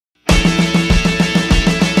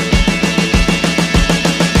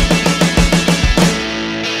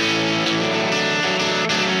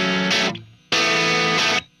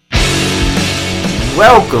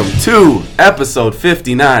Welcome to episode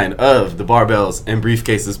 59 of the Barbells and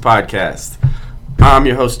Briefcases podcast. I'm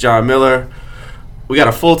your host, John Miller. We got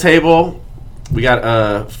a full table, we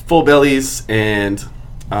got full bellies, and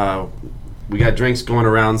we got drinks going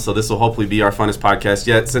around, so this will hopefully be our funnest podcast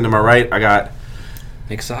yet. Sitting to my right, I got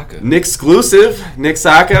Nick Saka. Nick Exclusive, Nick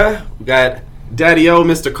Saka. We got Daddy-O,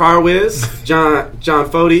 Mr. Car Whiz, John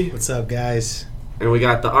Fody. What's up, guys? And we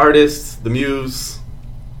got the artist, the muse,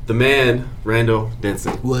 the man, Randall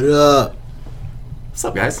Denson. What up? What's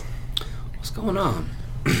up, guys? What's going on?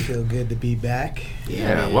 Feel good to be back.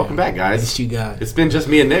 Yeah, welcome back, guys. Missed you guys. It's been just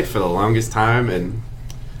me and Nick for the longest time, and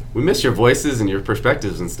we miss your voices and your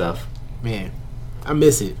perspectives and stuff. Man, I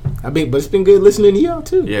miss it. But it's been good listening to y'all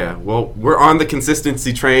too. Yeah, well, we're on the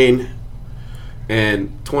consistency train, and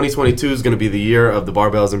 2022 is going to be the year of the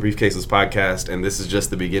Barbells and Briefcases podcast, and this is just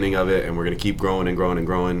the beginning of it, and we're going to keep growing and growing and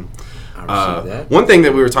growing. I received that. One thing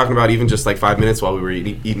that we were talking about even just like 5 minutes while we were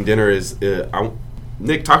eating dinner is,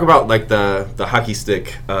 Nick, talk about like the hockey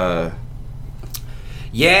stick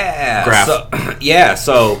Yeah. graph.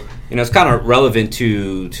 So it's kind of relevant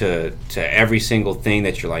to every single thing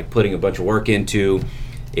that you're like putting a bunch of work into.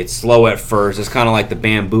 It's slow at first. It's kind of like the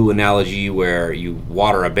bamboo analogy where you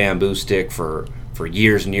water a bamboo stick for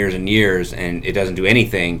years and years and years, and it doesn't do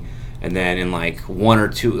anything. And then in like one or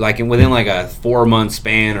two, within like a 4 month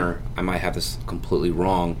span, or I might have this completely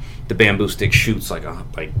wrong, the bamboo stick shoots like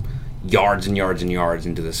yards and yards and yards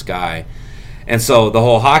into the sky. And so the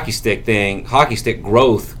whole hockey stick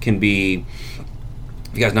growth can be,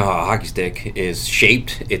 if you guys know how a hockey stick is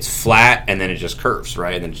shaped, it's flat and then it just curves,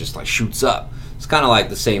 right? And then it just like shoots up. It's kind of like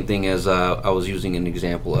the same thing as I was using an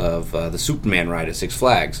example of the Superman ride at Six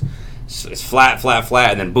Flags. It's flat,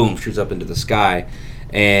 and then boom, shoots up into the sky.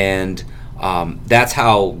 And that's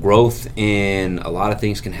how growth in a lot of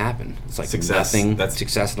things can happen. It's like Success.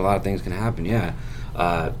 Success in a lot of things can happen, yeah.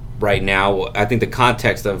 Right now, I think the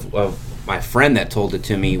context of my friend that told it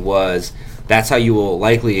to me was that's how you will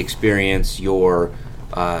likely experience your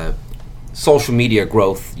social media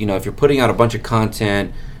growth. You know, if you're putting out a bunch of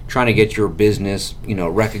content, trying to get your business,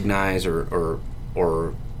 recognized or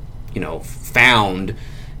found,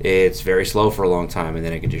 it's very slow for a long time, and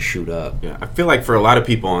then it can just shoot up. Yeah, I feel like for a lot of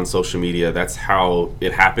people on social media, that's how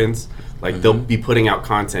it happens. Like they'll be putting out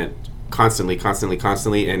content constantly,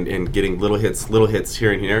 and getting little hits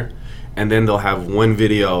here and here, and then they'll have one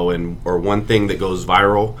video or one thing that goes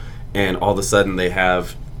viral, and all of a sudden they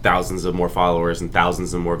have thousands of more followers and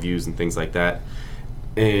thousands of more views and things like that.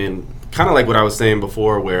 And kind of like what I was saying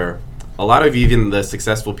before, where a lot of even the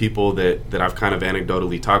successful people that I've kind of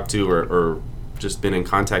anecdotally talked to or just been in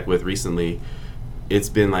contact with recently, it's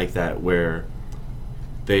been like that, where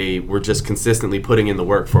they were just consistently putting in the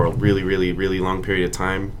work for a really, really, really long period of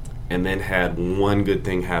time, and then had one good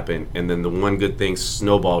thing happen, and then the one good thing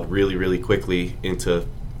snowballed really, really quickly into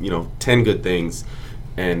 10 good things,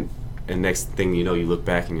 and next thing you know, you look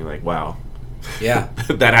back and you're like, wow, Yeah.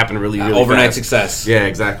 that happened really, really overnight fast. success. Yeah,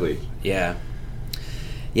 exactly. Yeah,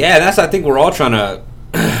 that's, I think we're all trying to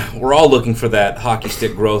we're all looking for that hockey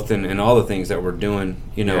stick growth and all the things that we're doing,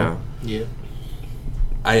 Yeah. Yeah.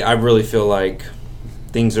 I really feel like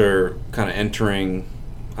things are kind of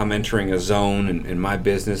I'm entering a zone in my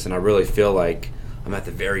business, and I really feel like I'm at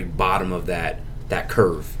the very bottom of that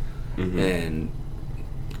curve. And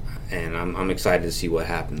I'm excited to see what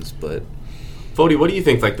happens. But Fody, what do you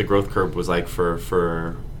think like the growth curve was like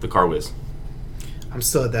for the Car Whiz? I'm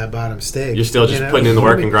still at that bottom stage. You're still just putting in the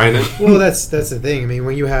work and grinding? Well, that's the thing. I mean,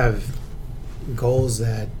 when you have goals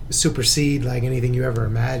that supersede like anything you ever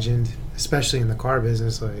imagined, especially in the car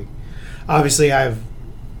business, like obviously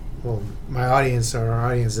my audience or our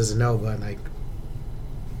audience doesn't know, but like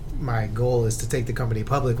my goal is to take the company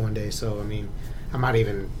public one day. So I mean, I'm not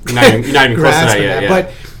even You're not even close to that grasping yet. Yeah.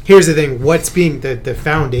 But here's the thing: what's being the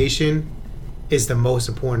foundation is the most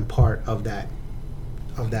important part of that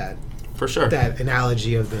For sure. that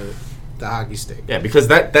analogy of the hockey stick. Yeah, because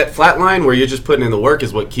that flat line where you're just putting in the work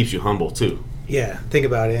is what keeps you humble too. Yeah, think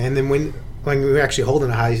about it. And then when you're actually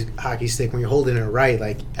holding a hockey stick, when you're holding it right,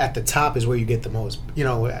 like at the top is where you get the most,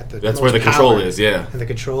 That's most where the control power, is, yeah. and the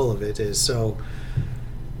control of it is. So,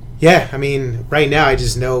 yeah, I mean, right now I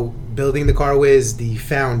just know building the Car Whiz, the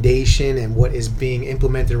foundation and what is being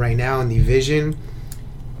implemented right now and the vision.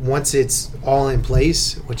 Once it's all in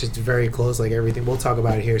place, which is very close, like everything, we'll talk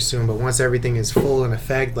about it here soon, but once everything is full in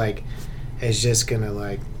effect, like it's just gonna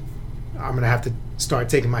I'm gonna have to start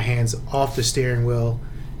taking my hands off the steering wheel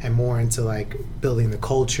and more into like building the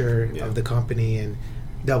culture of the company and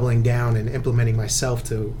doubling down and implementing myself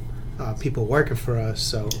to people working for us.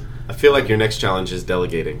 So I feel like your next challenge is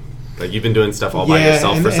delegating. Like you've been doing stuff all by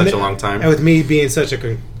yourself for such a long time. And with me being such a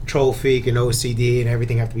control freak and OCD and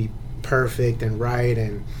everything have to be perfect and right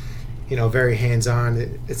and very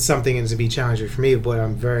hands-on, it's something that's to be challenging for me, but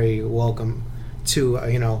I'm very welcome to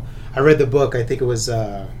I read the book. I think it was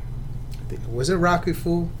was it Rocket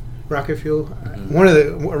Fuel?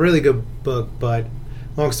 Mm-hmm. A really good book, but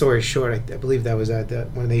long story short, I believe that was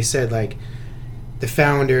when they said like the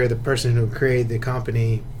founder, the person who created the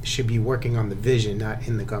company, should be working on the vision, not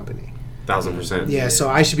in the company. 1,000%. Yeah, so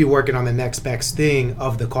I should be working on the next best thing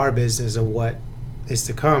of the car business of what is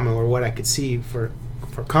to come or what I could see for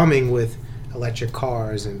coming with electric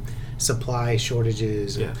cars and supply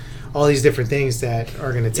shortages and all these different things that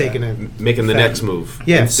are going to take making the next move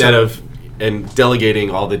instead of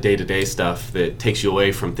delegating all the day-to-day stuff that takes you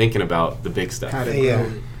away from thinking about the big stuff.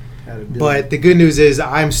 But the good news is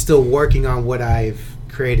I'm still working on what I've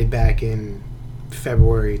created back in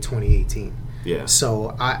February 2018. Yeah.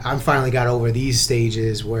 So I'm finally got over these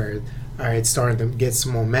stages where, all right, it's starting to get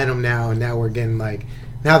some momentum now, and now we're getting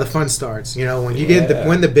now the fun starts. When you get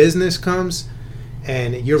when the business comes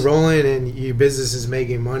and you're rolling and your business is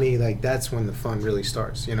making money, that's when the fun really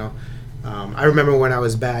starts. I remember when I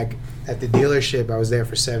was back at the dealership, I was there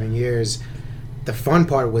for 7 years. The fun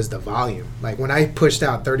part was the volume. When I pushed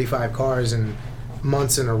out 35 cars in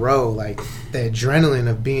months in a row, the adrenaline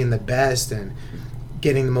of being the best and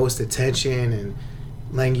getting the most attention and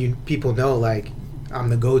letting people know I'm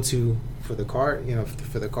the go-to for the car,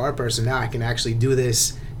 for the car person. Now I can actually do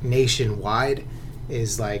this nationwide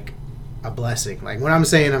is a blessing. When I'm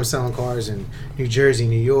saying I'm selling cars in New Jersey,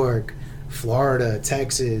 New York, Florida,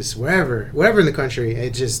 Texas, wherever in the country,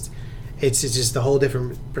 it's just a whole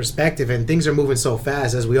different perspective, and things are moving so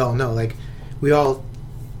fast, as we all know. We all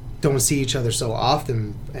don't see each other so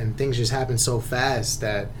often, and things just happen so fast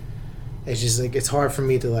that it's just it's hard for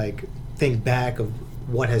me to think back of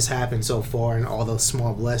what has happened so far and all those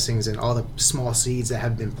small blessings and all the small seeds that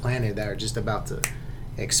have been planted that are just about to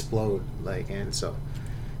explode. And so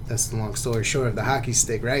that's the long story short of the hockey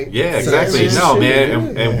stick, right? Yeah, exactly. No,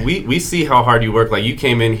 man, and we see how hard you work. You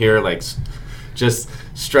came in here just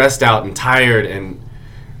stressed out and tired, and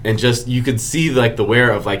just you could see the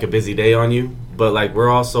wear of a busy day on you. But we're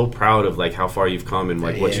all so proud of how far you've come and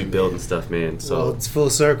what you built and stuff, man. So it's full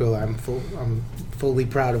circle. I'm fully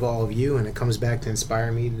proud of all of you, and it comes back to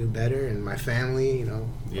inspire me to do better and my family. I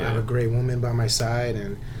have a great woman by my side,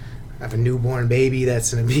 and I have a newborn baby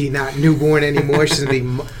that's going to be not newborn anymore. She's going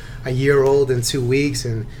to be a year old in 2 weeks,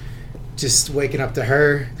 and just waking up to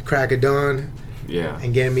her, the crack of dawn,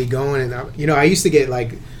 and getting me going. And I used to get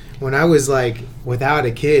when I was without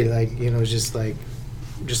a kid,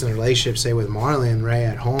 just in a relationship, say with Marlon, right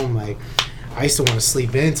at home, I used to want to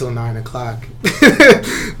sleep in till 9 o'clock.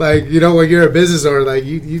 When you're a business owner,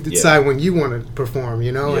 you decide when you want to perform,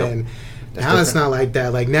 and now it's not like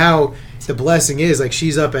that. Now the blessing is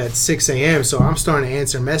she's up at 6 a.m. so I'm starting to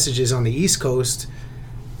answer messages on the East Coast,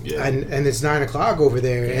 and it's 9 o'clock over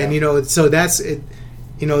there, and so that's it.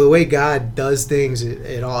 The way God does things,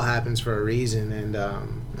 it all happens for a reason, and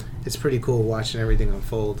it's pretty cool watching everything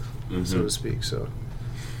unfold, so to speak. So.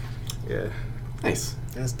 Yeah. Nice.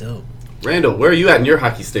 That's dope. Randall, where are you at in your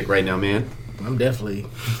hockey stick right now, man? I'm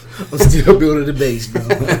still building the base, bro.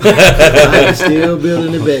 I'm still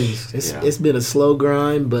building the base. It's been a slow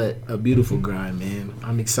grind, but a beautiful grind, man.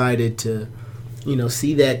 I'm excited to,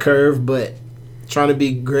 see that curve, but trying to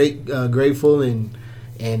be grateful and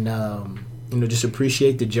just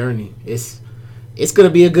appreciate the journey. It's going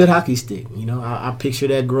to be a good hockey stick. I picture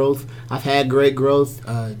that growth. I've had great growth,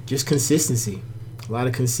 just consistency. A lot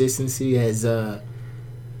of consistency has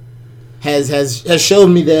showed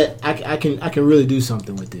me that I can really do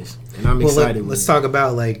something with this, and I'm excited. Let's talk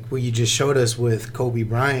about what you just showed us with Kobe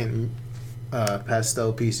Bryant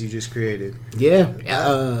pastel piece you just created. Yeah.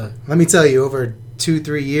 Let me tell you, over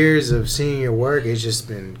 2-3 years of seeing your work, it's just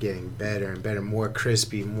been getting better and better, more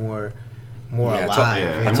crispy, more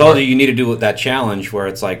alive. I told you need to do that challenge where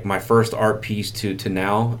it's my first art piece to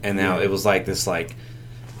now, and now it was this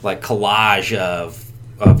collage of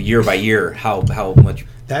year by year how much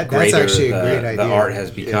that's actually a great idea. The art has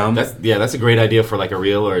become. That's a great idea for a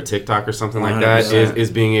reel or a TikTok or something 100%. Like that. Is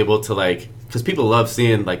being able to because people love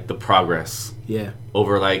seeing the progress. Yeah.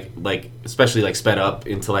 Over especially sped up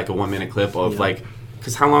into a 1 minute clip of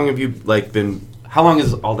because how long have you been? How long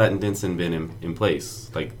has All That and Denson been in place?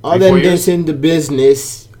 All That and Denson, the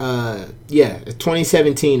business.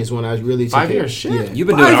 2017 is when I was really 5 years. Shit, yeah. You've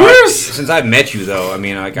been doing art since I've met you, though. I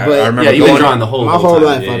mean, I remember you've been drawing the whole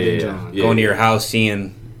life. I've been drawing. Going to your house,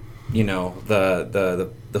 seeing, the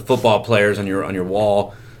football players on your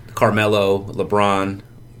wall, Carmelo, LeBron,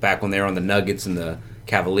 back when they were on the Nuggets in the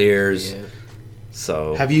Cavaliers. Yeah.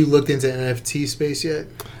 So Have you looked into NFT space yet?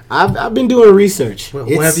 I've been doing research. What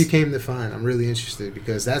have you came to find? I'm really interested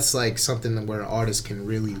because that's like something where an artist can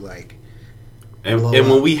really like. And blow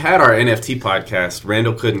when up. we had our NFT podcast,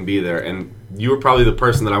 Randall couldn't be there, and you were probably the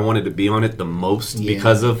person that I wanted to be on it the most Yeah.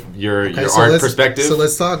 because of your Okay, so art let's- perspective. So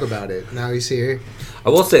let's talk about it. Now he's here. I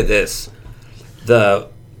will say this: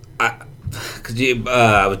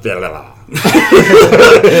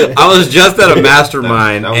 I was just at a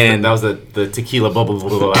mastermind, and that was the tequila bubble.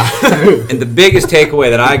 and the biggest takeaway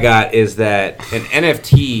that I got is that an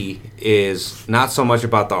NFT is not so much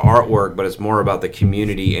about the artwork, but it's more about the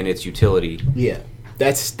community and its utility. Yeah.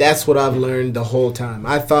 That's what I've learned the whole time.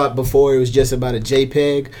 I thought before it was just about a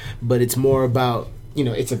JPEG, but it's more about,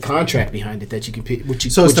 it's a contract behind it that you can pick.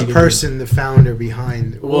 So it's the person, the founder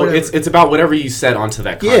behind. Well, whatever. it's about whatever you set onto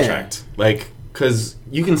that Yeah. contract. Like, because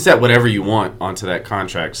you can set whatever you want onto that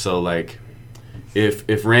contract. So, like,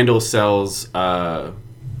 if Randall sells one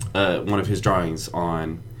of his drawings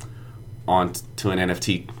on to an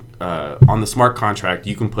NFT on the smart contract,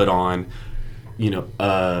 you can put on,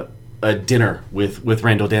 a dinner with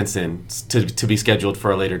Randall Denson to be scheduled for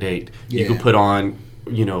a later date. You Yeah. could put on,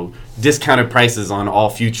 discounted prices on all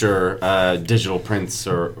future digital prints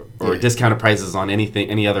or Yeah. discounted prices on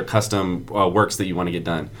any other custom works that you want to get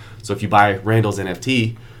done. So if you buy Randall's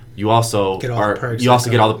NFT, you also Get all the perks you also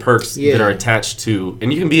that get go- all the perks Yeah. that are attached to,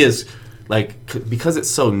 and you can be as because it's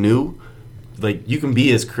so new, like you can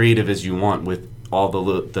be as creative as you want with all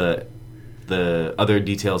the other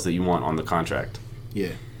details that you want on the contract. Yeah.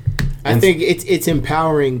 I And- think it's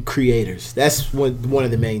empowering creators. That's one of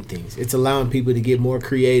the main things. It's allowing people to get more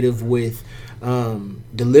creative with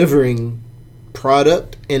delivering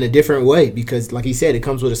product in a different way because, like he said, it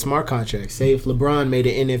comes with a smart contract. Say if LeBron made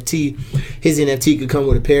an NFT, his NFT could come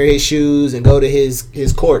with a pair of his shoes and go to his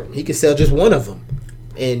court. He could sell just one of them.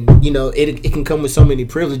 And, it can come with so many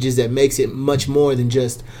privileges that makes it much more than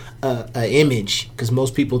just an image. Because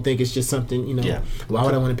most people think it's just something, Yeah. why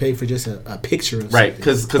would I want to pay for just a picture of Right, something?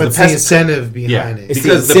 because but it's the incentive behind it. It's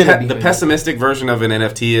because the the incentive behind it. pessimistic version of an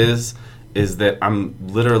NFT is that I'm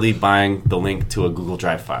literally buying the link to a Google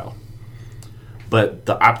Drive file. But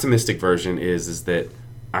the optimistic version is that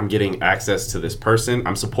I'm getting access to this person.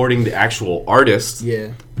 I'm supporting the actual artist Yeah.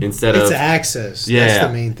 instead It's of access. yeah, That's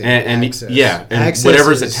the main thing. and access. and Access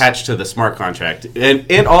whatever's is- attached to the smart contract,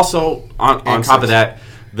 and also on top of that,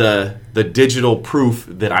 the digital proof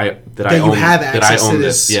that I that you own have that I access own to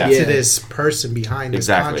this. this Yeah, to this person behind this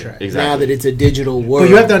exactly, contract. exactly. Now that it's a digital world. But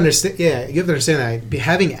you have to understand. Yeah, you have to understand that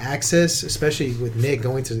having access, especially with Nick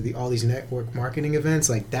going to all these network marketing events,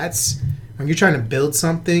 like that's when you're trying to build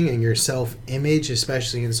something and your self-image,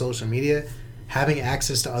 especially in social media, having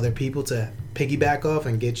access to other people to piggyback off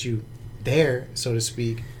and get you there, so to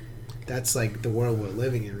speak. That's like the world we're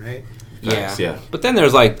living in, right? Facts, yeah. But then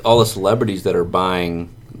there's like all the celebrities that are buying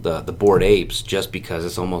the Bored Apes just because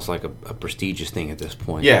it's almost like a prestigious thing at this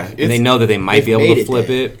point. Yeah, and they know that they might be they've able made to it flip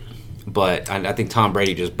there. it. But I think Tom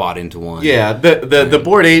Brady just bought into one. Yeah, the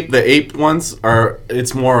Bored Ape, the ape ones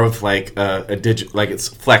it's more of like a digit, like it's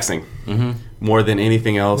flexing more than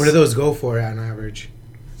anything else. What do those go for on average?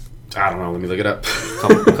 I don't know. Let me look it up.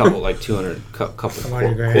 couple like 200, couple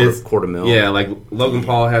 100 grand. quarter mil. Yeah, like Logan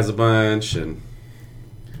Paul has a bunch, and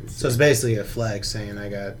So it's basically a flex saying I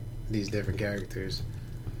got these different characters.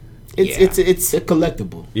 It's a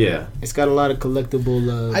collectible. yeah, It's got a lot of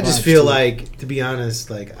collectible. I just vibes feel to it. like, to be honest,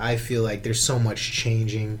 like I feel like there's so much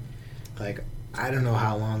changing. Like I don't know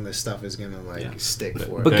how long this stuff is gonna stick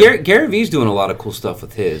for. But Gary Vee's doing a lot of cool stuff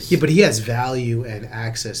with his. yeah, but he has value and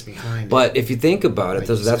access behind it. But if you think about it, Like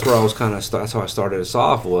you that's said. where I was that's how I started us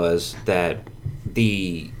off, was that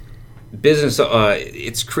the business,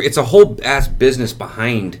 it's a whole ass business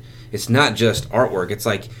behind. It's not just artwork. It's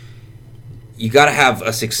like you got to have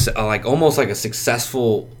a almost like a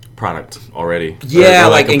successful. product already. Yeah,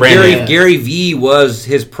 Or like a and brand Gary name. Gary Vee was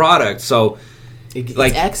his product, so It's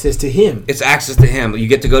like- access to him. it's access to him. You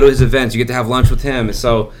get to go to his events. You get to have lunch with him. And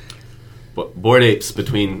so But Bored Apes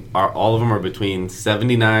all of them are between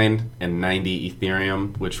 79 and 90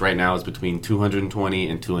 Ethereum, which right now is between $220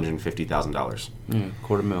 and $250,000.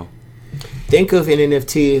 quarter mil. Think of an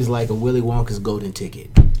NFT as like a Willy Wonka's golden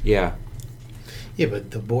ticket. Yeah. yeah,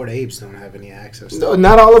 but the Bored Apes don't have any access. No,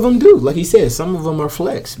 not all of them do. Like he said, some of them are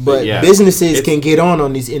flex, but Yeah. businesses It's- can get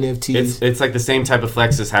on these NFTs. It's like the same type of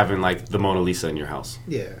flex as having like the Mona Lisa in your house.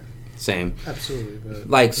 Yeah, Same. absolutely. But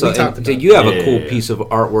Like so, we talked and so about you have Yeah, a cool yeah, yeah. piece of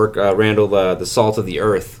artwork, Randall, the Salt of the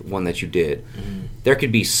Earth one that you did. There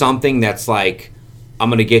could be something that's like, I'm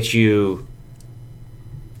gonna get you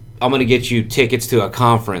I'm going to get you tickets to a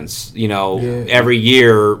conference, Yeah. every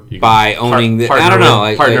year by owning the. I don't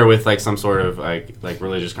know. Partner with like some sort of like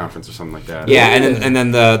religious conference or something like that. Yeah, and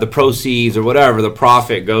then the proceeds or whatever, the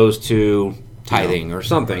profit goes to tithing or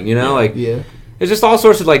something. Yeah. It's just all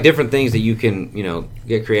sorts of like different things that you can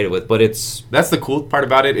get creative with. But that's the cool part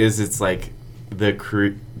about it is it's like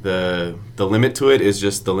the limit to it is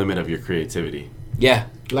just the limit of your creativity. Yeah.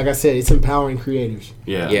 Like I said, it's empowering creators.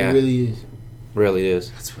 Yeah. Yeah. It really is. Really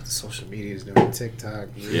is. That's what social media is doing. TikTok.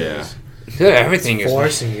 Reels, Yeah. Everything is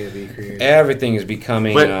forcing you to be creative. Everything is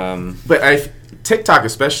becoming. But TikTok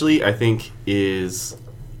especially, I think, is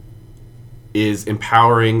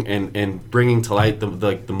empowering and bringing to light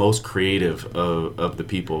the most creative of the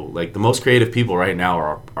people. Like the most creative people right now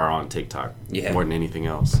are on TikTok more than anything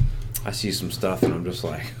else. I see some stuff and I'm just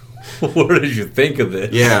like, what did you think of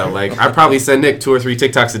this? Yeah, like I probably send Nick 2 or 3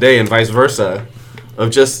 TikToks a day and vice versa of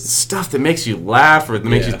just stuff that makes you laugh or that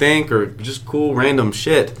makes you think or just cool random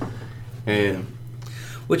shit. And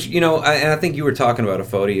which I think you were talking about,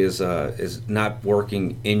 Afodi, is not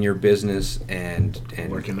working in your business and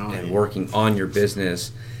working on your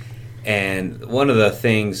business. And one of the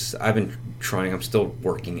things I've been trying, I'm still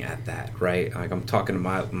working at that, right? Like I'm talking to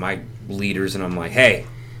my leaders and I'm like, hey,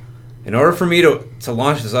 in order for me to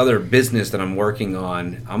launch this other business that I'm working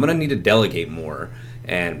on, I'm gonna need to delegate more.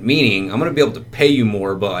 And meaning I'm gonna be able to pay you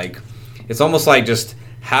more, but like it's almost like just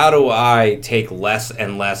how do I take less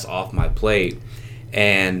and less off my plate?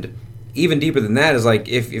 And even deeper than that is like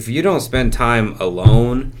if you don't spend time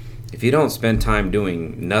alone, if you don't spend time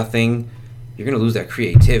doing nothing, you're gonna lose that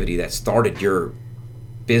creativity that started your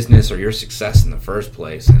business or your success in the first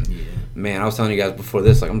place. And man, I was telling you guys before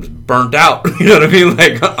this, like I'm just burnt out. You know what I mean?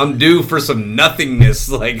 Like I'm due for some nothingness.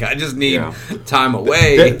 Like I just need time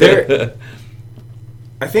away.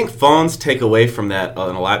 I think phones take away from that a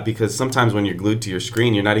lot because sometimes when you're glued to your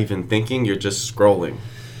screen, you're not even thinking, you're just scrolling.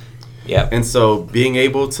 Yeah. And so being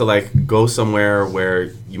able to like go somewhere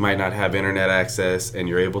where you might not have internet access and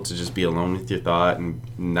you're able to just be alone with your thought and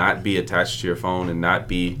not be attached to your phone and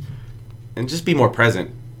just be more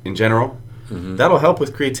present in general, that'll help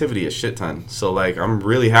with creativity a shit ton. So like I'm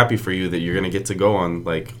really happy for you that you're going to get to go on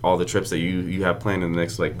like all the trips that you have planned in the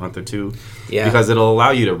next like month or two. Yeah. Because it'll allow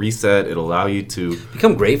you to reset, it'll allow you to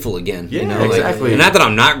become grateful again. Yeah, exactly. Like, and not that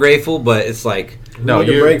I'm not grateful, but it's like you need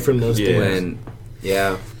a break from those things.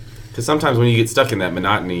 Because sometimes when you get stuck in that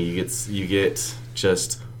monotony, you get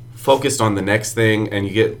just focused on the next thing, and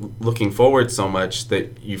you get looking forward so much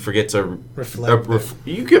that you forget to reflect.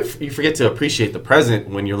 You forget to appreciate the present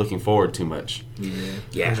when you're looking forward too much.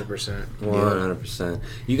 Yeah, 100%. 100%.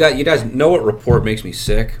 You guys know what report makes me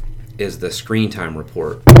sick? Is the screen time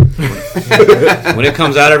report. When it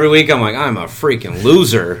comes out every week, I'm like, I'm a freaking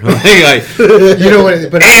loser. like, you know what?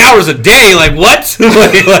 But 8 hours a day, like what?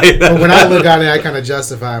 But when I look on it, I kind of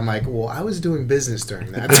justify. I'm like, well, I was doing business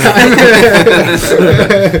during that time.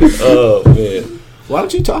 Oh man. Why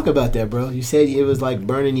don't you talk about that, bro? You said it was like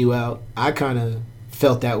burning you out. I kind of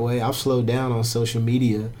felt that way. I've slowed down on social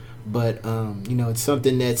media, but it's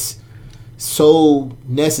something that's so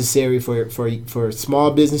necessary for small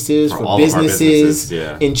businesses, for businesses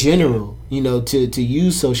in general, to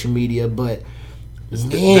use social media. But there's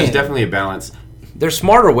definitely a balance. There's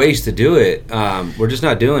smarter ways to do it. We're just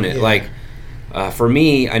not doing it. Like for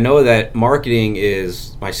me, I know that marketing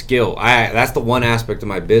is my skill. That's the one aspect of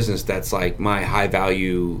my business that's like my high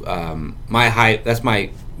value. That's my.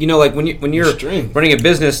 Like when you're running a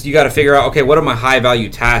business, you got to figure out, okay, what are my high value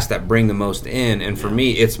tasks that bring the most in? And for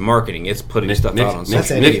me, it's marketing. It's putting stuff out on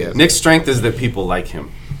social media. Nick's strength is that people like him.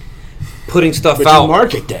 Putting stuff out. You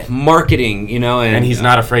market that. Marketing, and he's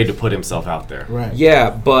not afraid to put himself out there. Right. Yeah,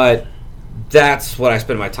 but that's what I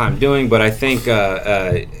spend my time doing. But I think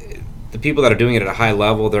the people that are doing it at a high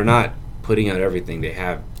level, they're not putting out everything. They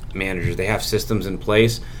have managers, they have systems in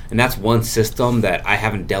place, and that's one system that I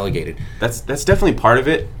haven't delegated. That's definitely part of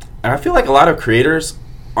it, and I feel like a lot of creators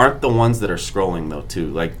aren't the ones that are scrolling though too.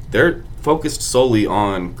 Like they're focused solely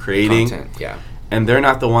on creating content, and they're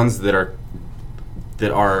not the ones that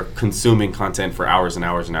are consuming content for hours and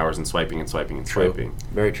hours and hours and swiping and swiping and swiping.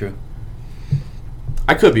 Very true.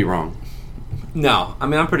 I could be wrong. No, I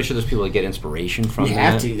mean I'm pretty sure there's people that get inspiration from you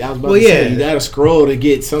that. Have to. I was about to say, you gotta scroll to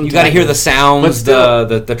get some. You gotta hear the sounds,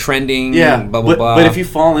 the trending, blah blah blah. But if you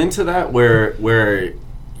fall into that where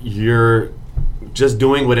you're just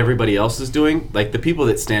doing what everybody else is doing, like the people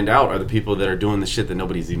that stand out are the people that are doing the shit that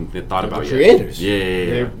nobody's even thought about yet. Creators.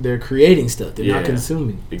 Yeah. They're creating stuff. They're not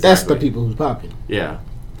consuming. Exactly. That's the people who's popping. Yeah.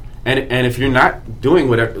 And if you're not doing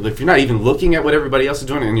whatever, if you're not even looking at what everybody else is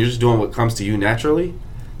doing, and you're just doing what comes to you naturally.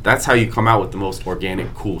 That's how you come out with the most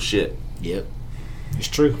organic, cool shit. Yep. It's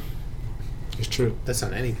true. It's true. That's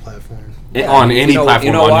on any platform. On any platform.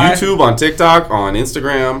 You know on why? YouTube, on TikTok, on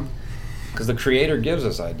Instagram. Because the creator gives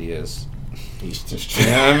us ideas. He's just You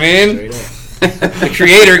know what I mean? straight up. The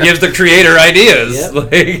creator gives the creator ideas. Yep.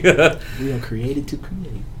 Like, We are created to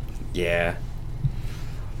create. yeah.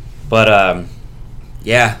 But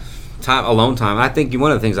yeah, alone time. I think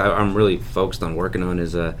one of the things I'm really focused on working on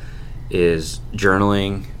is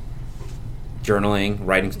journaling,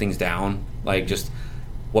 writing things down, like just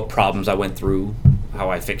what problems I went through, how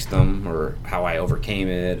I fixed them, or how I overcame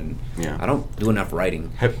it. And Yeah. I don't do enough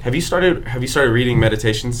writing. Have you started reading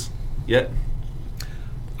meditations yet?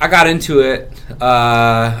 I got into it.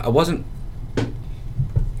 I wasn't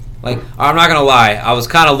like, I'm not gonna lie, I was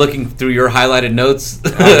kind of looking through your highlighted notes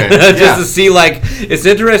Okay. just Yeah. to see, like, it's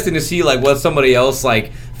interesting to see like what somebody else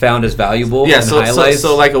like found as valuable. Yeah, and so highlights.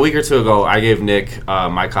 like a week or two ago, I gave Nick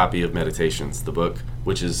my copy of Meditations, the book,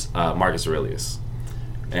 which is Marcus Aurelius,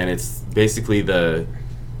 and it's basically the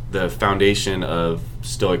foundation of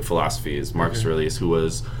Stoic philosophy. Is Marcus Aurelius, who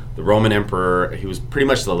was the Roman emperor. He was pretty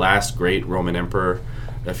much the last great Roman emperor.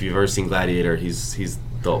 If you've ever seen Gladiator, he's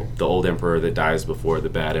the old emperor that dies before the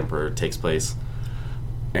bad emperor takes place,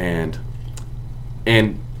 and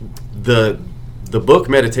the book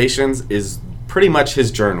Meditations is pretty much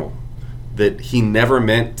his journal that he never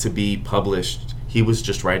meant to be published. He was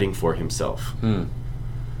just writing for himself.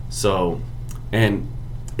 So, and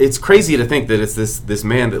it's crazy to think that it's this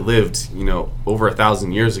man that lived, over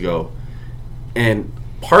 1,000 years ago, and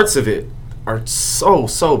parts of it are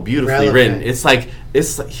so beautifully Relevant. written. It's like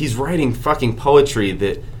he's writing fucking poetry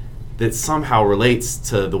that somehow relates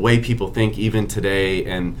to the way people think even today,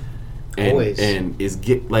 and Always. and is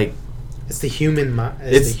It's the human.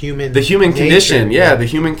 it's the human condition. nature. Yeah, the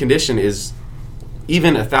human condition is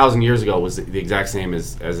even 1,000 years ago was the exact same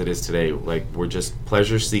as it is today. Like, we're just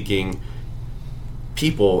pleasure-seeking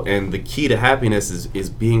people, and the key to happiness is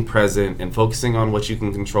being present and focusing on what you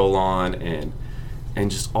can control on, and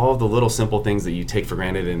just all the little simple things that you take for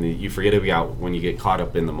granted and that you forget about when you get caught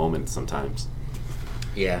up in the moment sometimes.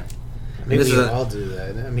 yeah. Maybe This is we a- all do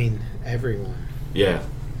that. I mean, everyone. Yeah.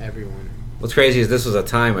 What's crazy is this was a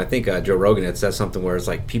time, I think Joe Rogan had said something where it's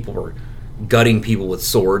like people were gutting people with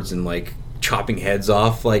swords and like chopping heads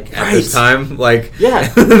off, like at this Right. time. Like,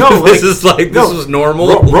 Yeah. No, this was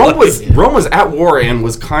normal. Rome was at war and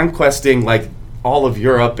was conquesting like all of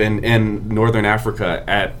Europe and northern Africa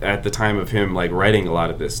at the time of him like writing a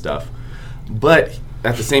lot of this stuff. But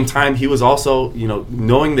at the same time, he was also,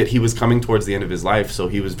 knowing that he was coming towards the end of his life, so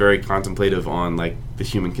he was very contemplative on like the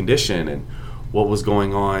human condition and what was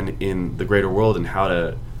going on in the greater world and how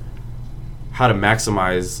to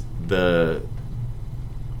maximize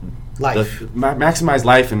Life. maximize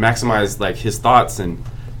life and maximize like his thoughts and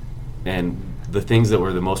the things that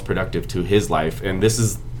were the most productive to his life. And this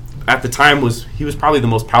is at the time he was probably the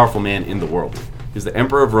most powerful man in the world. He was the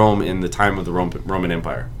emperor of Rome in the time of the Roman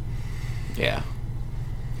Empire. Yeah.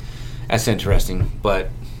 That's interesting. But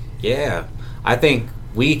yeah, I think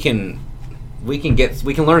we can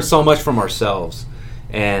learn so much from ourselves.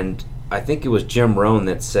 And I think it was Jim Rohn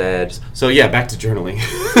that said, So yeah, back to journaling.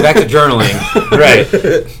 back to journaling.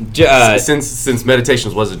 Right. Since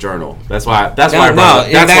Meditations was a journal. That's why I brought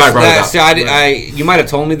it up. See, you might have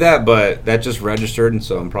told me that, but that just registered, and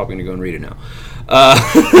so I'm probably going to go and read it now.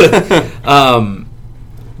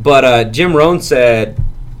 But Jim Rohn said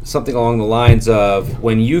something along the lines of,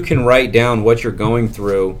 when you can write down what you're going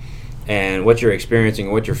through and what you're experiencing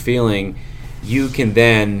and what you're feeling, you can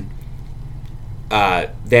then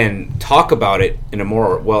talk about it in a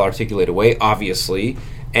more well-articulated way, obviously,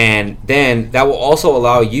 and then that will also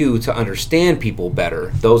allow you to understand people better,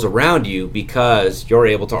 those around you, because you're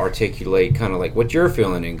able to articulate kind of like what you're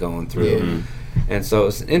feeling and going through. Mm-hmm. And so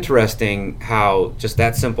it's interesting how just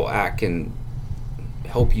that simple act can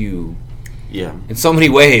help you Yeah. in so many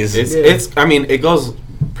ways. I mean, it goes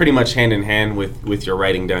pretty much hand in hand with your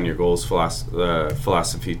writing down your goals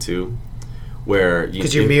philosophy too, where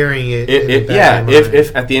Because you're mirroring it.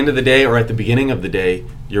 If at the end of the day or at the beginning of the day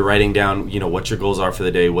you're writing down what your goals are for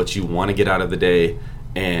the day, what you want to get out of the day,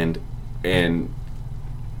 and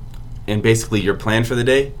basically your plan for the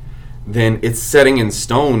day, then it's setting in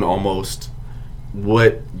stone almost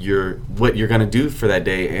what you're going to do for that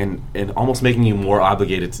day, and almost making you more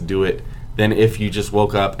obligated to do it than if you just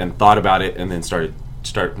woke up and thought about it and then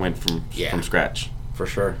went from scratch. For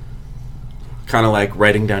sure. Kind of like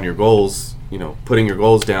writing down your goals, putting your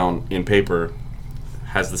goals down in paper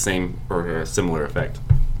has the same or a similar effect.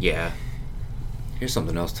 Yeah. Here's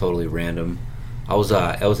something else totally random. I was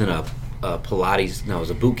in a Pilates, no, it was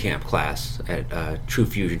a boot camp class at True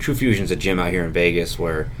Fusion. True Fusion's a gym out here in Vegas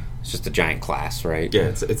where It's just a giant class, right?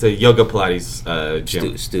 Yeah, it's a yoga Pilates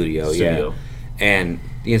gym. Studio, yeah. And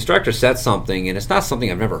the instructor said something, and it's not something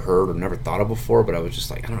I've never heard or never thought of before, but I was just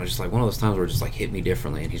like, I don't know, just like one of those times where it just like hit me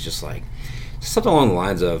differently. And he's just like, something along the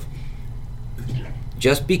lines of,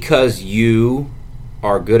 just because you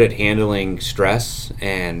are good at handling stress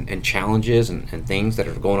and challenges and things that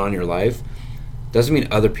are going on in your life doesn't mean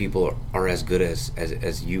other people are as good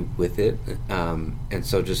as you with it. And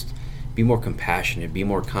so just be more compassionate, be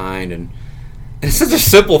more kind, and it's such a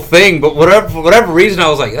simple thing, but for whatever reason, I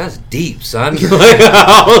was like, that's deep, son.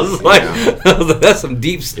 I was like, that's some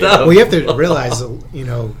deep stuff. Well, you have to realize, you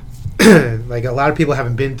know, like a lot of people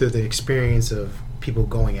haven't been through the experience of people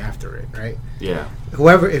going after it, right? Yeah.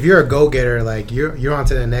 If you're a go-getter, like you're on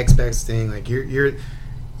to the next best thing. Like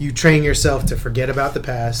you train yourself to forget about the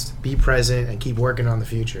past, be present, and keep working on the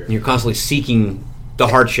future. And you're constantly seeking the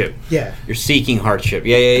hardship. Yeah. You're seeking hardship.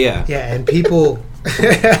 Yeah. Yeah, and people...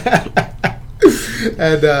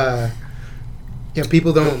 and yeah,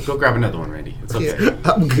 people don't go grab another one, Randy. It's okay. Yeah,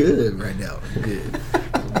 I'm good right now.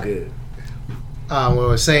 I'm good. What I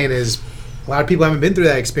was saying is, a lot of people haven't been through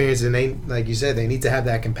that experience, and they, like you said, they need to have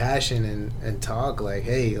that compassion and talk like,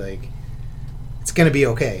 hey, like, it's gonna be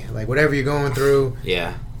okay. Like, whatever you're going through,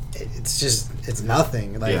 yeah, it's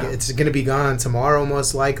nothing. Like, it's gonna be gone tomorrow,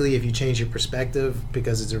 most likely, if you change your perspective,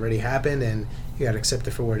 because it's already happened, and you gotta accept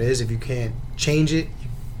it for what it is. If you can't change it,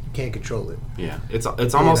 can't control it. Yeah, it's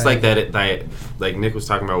almost like that like Nick was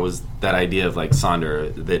talking about, was that idea of like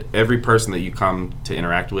Sonder, that every person that you come to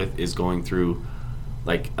interact with is going through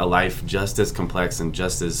like a life just as complex and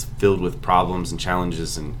just as filled with problems and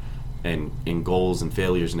challenges and goals and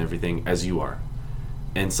failures and everything as you are.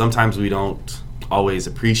 And sometimes we don't always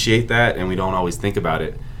appreciate that, and we don't always think about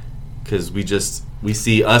it, because we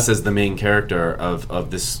see us as the main character of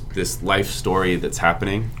this life story that's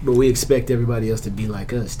happening. But we expect everybody else to be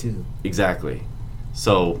like us too. Exactly.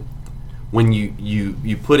 So when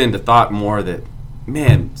you put into thought more that,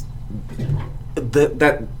 man,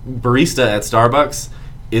 that barista at Starbucks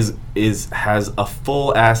has a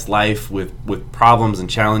full ass life with problems and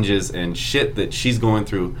challenges and shit that she's going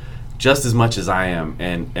through just as much as I am,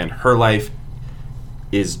 and her life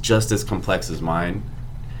is just as complex as mine.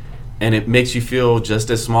 And it makes you feel just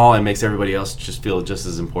as small, and makes everybody else just feel just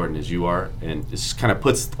as important as you are. And it just kind of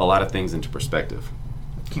puts a lot of things into perspective.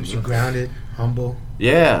 Keeps you grounded, humble.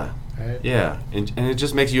 Yeah. Right? Yeah. And it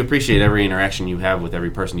just makes you appreciate every interaction you have with every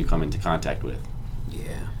person you come into contact with.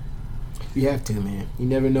 Yeah. You have to, man. You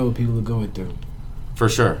never know what people are going through. For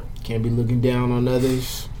sure. Can't be looking down on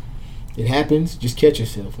others. It happens. Just catch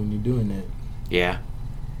yourself when you're doing that. Yeah.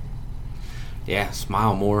 Yeah,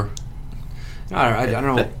 smile more. I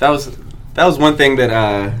don't know. That was one thing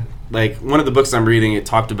that like one of the books I'm reading, it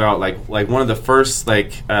talked about like one of the first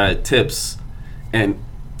tips, and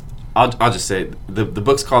I'll just say it. The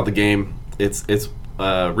book's called The Game. It's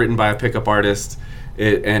written by a pickup artist,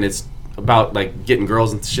 and it's about like getting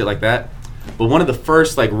girls and shit like that. But one of the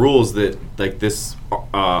first like rules that like this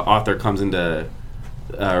author comes into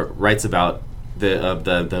writes about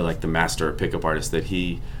the master pickup artist that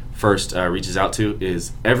he first reaches out to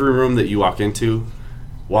is, every room that you walk into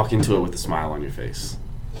it with a smile on your face.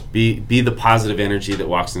 Be the positive energy that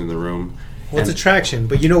walks into the room. Well, it's attraction,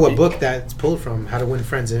 but you know what book that's pulled from? How to Win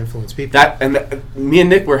Friends and Influence People. Me and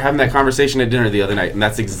Nick were having that conversation at dinner the other night, and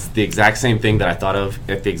that's the exact same thing that I thought of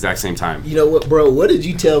at the exact same time. You know what, bro? What did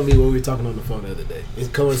you tell me when we were talking on the phone the other day?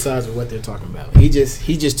 It coincides with what they're talking about. He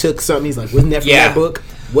just took something. He's like, wasn't that from that book?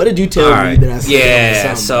 What did you tell me that I said?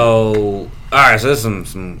 Yeah, so all right, so there's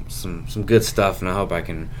some good stuff, and I hope I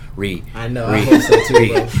can I hope so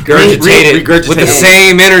too, regurgitate it with the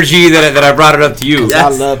same energy that I brought it up to you.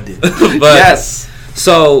 Yes. I loved it. But, yes.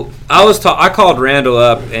 So I called Randall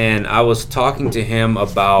up, and I was talking to him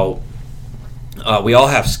about we all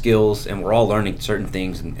have skills, and we're all learning certain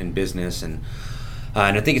things in business, and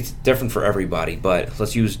I think it's different for everybody. But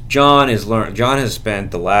let's use John. John has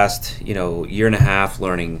spent the last year and a half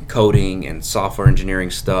learning coding and software engineering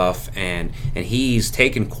stuff, and he's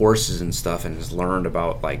taken courses and stuff and has learned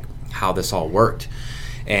about like how this all worked.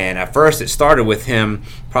 And at first it started with him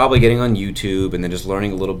probably getting on YouTube and then just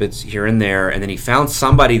learning a little bit here and there, and then he found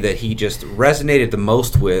somebody that he just resonated the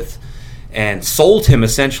most with and sold him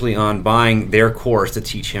essentially on buying their course to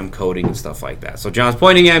teach him coding and stuff like that. So John's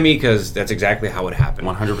pointing at me because that's exactly how it happened.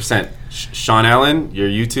 100%. Sean Allen, your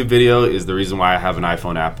YouTube video is the reason why I have an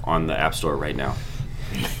iPhone app on the App Store right now.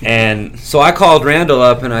 And so I called Randall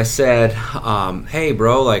up and I said, hey,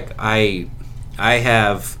 bro, like I'm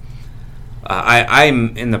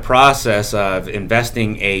in the process of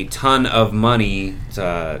investing a ton of money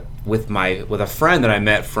with a friend that I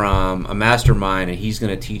met from a mastermind, and he's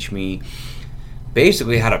going to teach me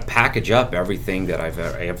basically how to package up everything that I've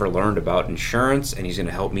ever learned about insurance, and he's going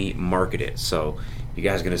to help me market it. So you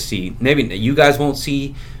guys are going to see, maybe you guys won't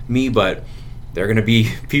see me, but there are going to be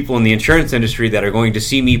people in the insurance industry that are going to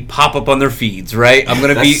see me pop up on their feeds, right? I'm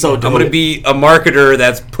going to be I'm going to be a marketer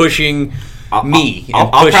that's pushing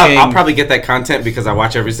I'll probably get that content because I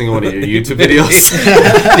watch every single one of your YouTube videos.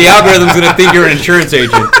 The algorithm's going to think you're an insurance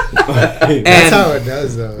agent. That's how it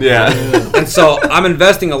does, though. Yeah. And so I'm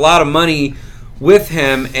investing a lot of money with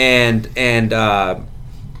him and to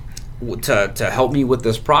help me with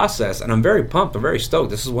this process, and I'm very pumped. I'm very stoked.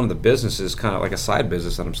 This is one of the businesses, kind of like a side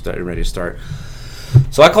business that I'm ready to start.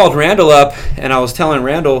 So I called Randall up, and I was telling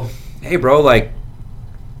Randall, "Hey, bro, like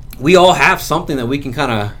we all have something that we can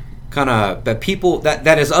kind of that people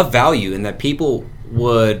that is of value, and that people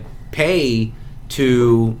would pay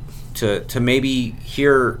to maybe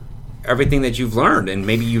hear everything that you've learned, and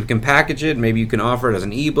maybe you can package it, maybe you can offer it as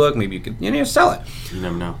an ebook, maybe you can sell it. You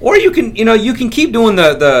never know. Or you can keep doing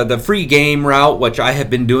the free game route, which I have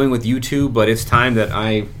been doing with YouTube, but it's time that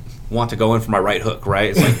I want to go in for my right hook,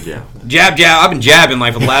 right? It's like jab. I've been jabbing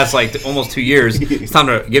like for the last almost 2 years. It's time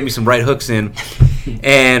to get me some right hooks in.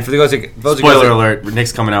 And for those spoiler alert,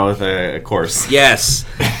 Nick's coming out with a course. Yes.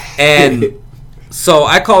 And so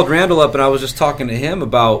I called Randall up, and I was just talking to him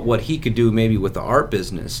about what he could do maybe with the art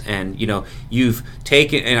business. And, you've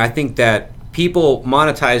taken, and I think that people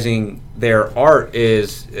monetizing their art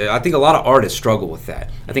I think a lot of artists struggle with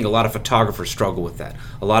that. I think a lot of photographers struggle with that.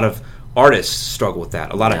 A lot of artists struggle with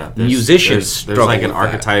that. A lot of musicians struggle with that. There's like an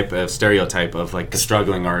archetype, a stereotype of like the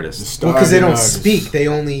struggling artist. Well, because they don't speak, they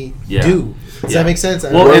only do. Does that make sense?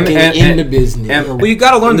 Well, working in the business. Well, you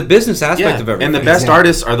got to learn the business aspect of everything. And the best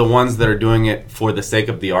artists are the ones that are doing it for the sake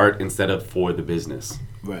of the art instead of for the business.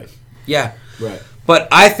 Right. Yeah. Right. But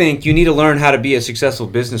I think you need to learn how to be a successful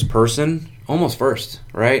business person almost first,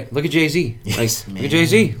 right? Look at Jay-Z. Yes, look at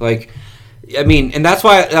Jay-Z. I mean, and that's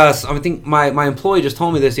why I think my employee just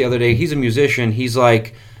told me this the other day. He's a musician. He's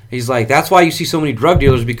like, that's why you see so many drug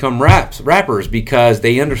dealers become rappers, because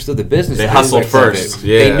they understood the business. They hustled first.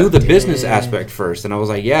 Yeah. They knew the business aspect first. And I was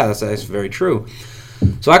like, yeah, that's very true.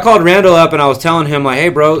 So I called Randall up, and I was telling him, like, hey,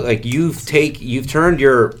 bro, like you've turned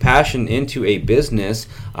your passion into a business.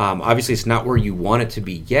 Obviously, it's not where you want it to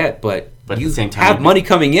be yet, but you have money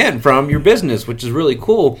coming in from your business, which is really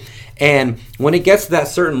cool. And when it gets to that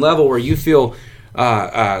certain level where you feel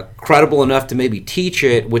credible enough to maybe teach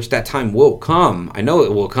it, which that time will come. I know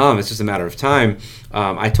it will come. It's just a matter of time.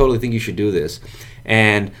 I totally think you should do this.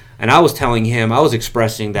 And I was telling him, I was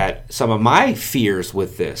expressing that some of my fears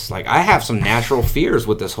with this, like I have some natural fears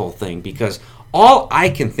with this whole thing, because all I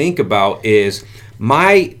can think about is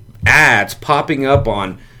my ads popping up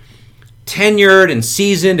on tenured and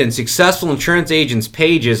seasoned and successful insurance agents'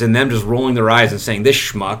 pages, and them just rolling their eyes and saying, this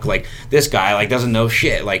schmuck, like this guy, like doesn't know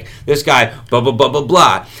shit, like this guy, blah blah blah blah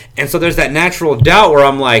blah. And so there's that natural doubt where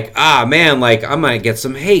I'm like, man, like I might get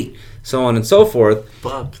some hate, so on and so forth.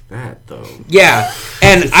 Fuck that though. Yeah,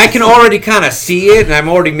 and I can already kind of see it, and I'm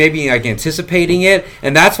already maybe like anticipating it,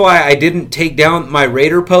 and that's why I didn't take down my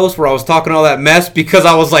Raider post where I was talking all that mess, because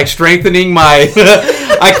I was like strengthening my.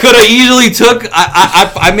 I could have easily took.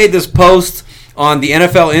 I made this post on the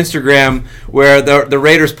NFL Instagram where the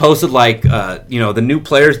Raiders posted like the new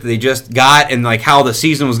players that they just got and like how the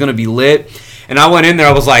season was going to be lit, and I went in there.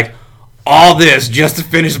 I was like, all this just to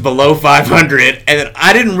finish below 500, and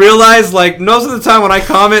I didn't realize, like, most of the time when I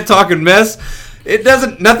comment talking mess,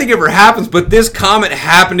 nothing ever happens, but this comment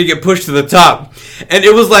happened to get pushed to the top, and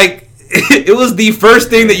it was like, it was the first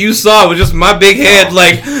thing that you saw was just my big head,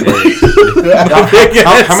 like.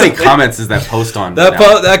 How many comments is that post on?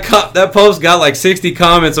 That post got like 60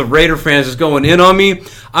 comments of Raider fans just going in on me.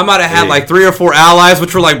 I might have had like 3 or 4 allies,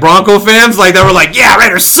 which were like Bronco fans, like they were like, "Yeah,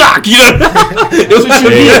 Raiders suck." You know, that's what you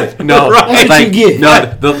get. No, that's what you get. No,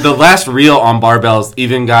 the last reel on Barbells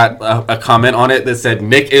even got a comment on it that said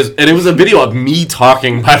Nick is, and it was a video of me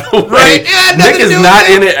talking. By the way, right? Yeah, Nick is not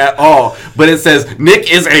in it at all, but it says Nick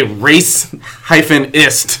is a race-ist.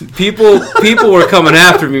 People were coming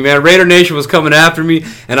after me, man. Raider Nation was coming after me,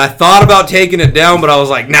 and I thought about taking it down, but I was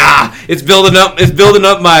like, nah, it's building up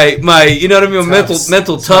my you know what I mean,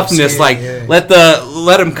 mental toughness. Like, let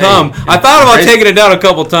them come. I thought about taking it down a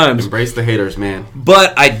couple times. Embrace the haters, man.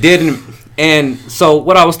 But I didn't. And so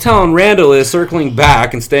what I was telling Randall is, circling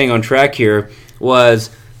back and staying on track here,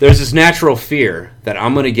 was there's this natural fear that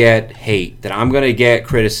I'm going to get hate, that I'm going to get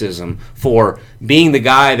criticism for being the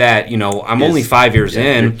guy that, I'm only 5 years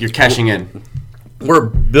in. You're cashing in. We're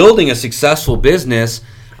building a successful business.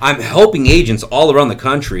 I'm helping agents all around the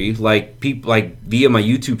country, like people, like via my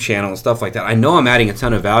YouTube channel and stuff like that. I know I'm adding a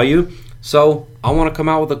ton of value, so I want to come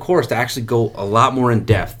out with a course to actually go a lot more in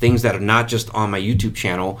depth, things that are not just on my YouTube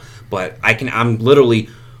channel, but I'm literally.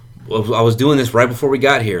 I was doing this right before we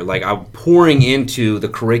got here. Like, I'm pouring into the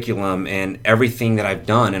curriculum and everything that I've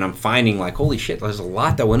done, and I'm finding, like, holy shit, there's a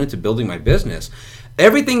lot that went into building my business.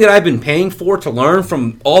 Everything that I've been paying for to learn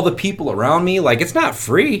from all the people around me, like, it's not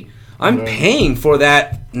free. I'm paying for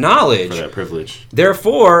that knowledge. For that privilege.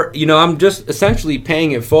 Therefore, I'm just essentially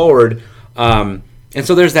paying it forward. And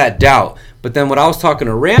so there's that doubt. But then what I was talking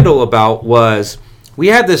to Randall about was we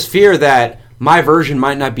had this fear that my version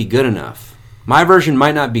might not be good enough. My version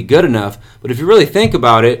might not be good enough, but if you really think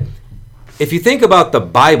about it, if you think about the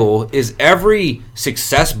Bible, is every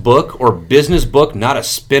success book or business book not a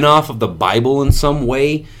spin-off of the Bible in some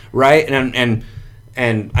way, right? And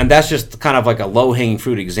that's just kind of like a low-hanging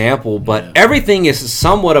fruit example, but everything is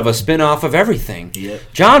somewhat of a spin-off of everything. Yeah.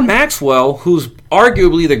 John Maxwell, who's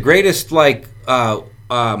arguably the greatest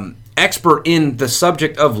expert in the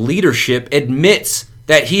subject of leadership, admits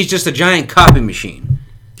that he's just a giant copy machine.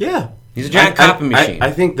 Yeah. He's a giant copy machine.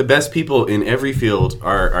 I think the best people in every field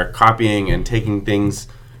are copying and taking things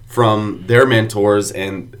from their mentors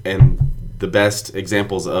and the best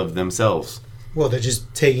examples of themselves. Well, they're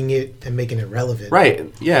just taking it and making it relevant.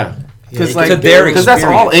 Right. Yeah. Because that's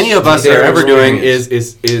all any of us are ever doing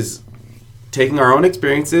experience. is taking our own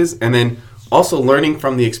experiences and then also learning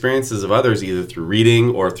from the experiences of others, either through reading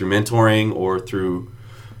or through mentoring or through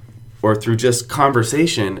just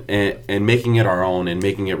conversation and making it our own and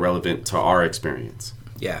making it relevant to our experience.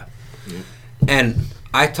 Yeah. And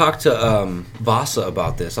I talked to Vasa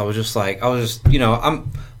about this. Vasa's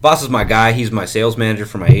my guy. He's my sales manager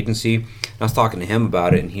for my agency. And I was talking to him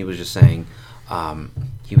about it, and he was just saying,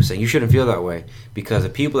 you shouldn't feel that way because the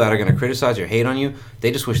people that are going to criticize or hate on you, they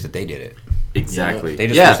just wish that they did it. Exactly. They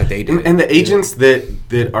just wish that they did it. And the agents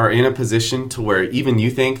that are in a position to where even you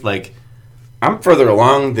think, like, I'm further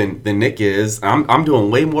along than Nick is. I'm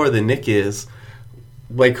doing way more than Nick is.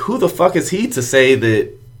 Like, who the fuck is he to say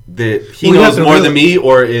that he knows more than me,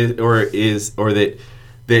 or that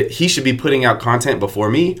he should be putting out content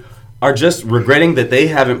before me, are just regretting that they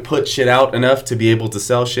haven't put shit out enough to be able to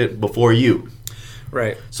sell shit before you.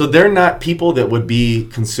 Right. So they're not people that would be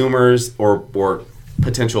consumers or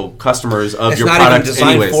potential customers of your product. It's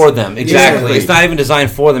not even designed for them. Exactly. Yeah. It's not even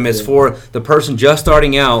designed for them. It's for the person just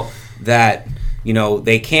starting out that,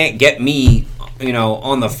 they can't get me,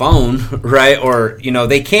 on the phone, right? Or,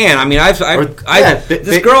 they can. I mean,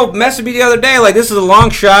 this girl messaged me the other day, like, this is a long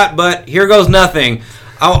shot, but here goes nothing.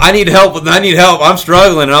 I need help. I'm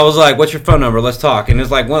struggling. And I was like, what's your phone number? Let's talk. And it's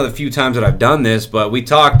like one of the few times that I've done this, but we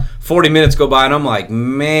talked, 40 minutes go by, and I'm like,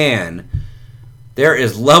 man, there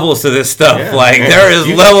is levels to this stuff. Yeah. Like, there is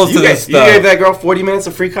levels to this stuff. You gave that girl 40 minutes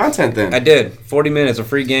of free content then. I did. 40 minutes of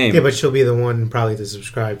free game. Yeah, but she'll be the one probably to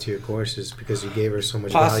subscribe to your courses because you gave her so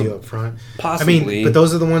much value up front. Possibly. I mean, but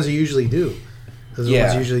those are the ones you usually do. Those are the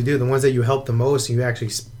ones you usually do. The ones that you help the most and you actually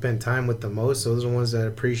spend time with the most, those are the ones that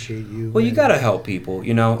appreciate you. Well, you got to help people, Well,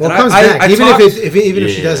 it comes back. Even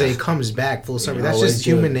if she doesn't, it comes back full circle. That's just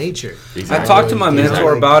human nature. Exactly. I talked to my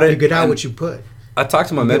mentor about it. You get out what you put. I talked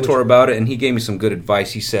to my mentor about it, and he gave me some good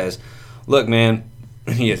advice. He says, look, man,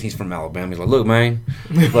 he's from Alabama. He's like, look, man,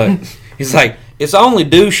 he's like, it's only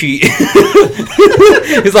douchey.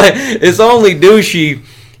 He's like, it's only douchey,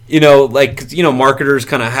 marketers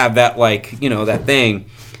kind of have that, that thing.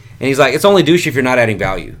 And he's like, it's only douchey if you're not adding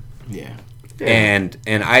value. Yeah. And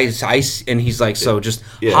he's like, so just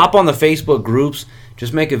hop on the Facebook groups,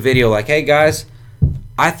 just make a video like, hey, guys,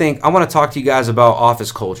 I want to talk to you guys about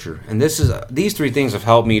office culture, and these three things have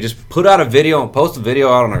helped me. Just put out a video and post a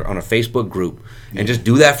video out on a Facebook group, and just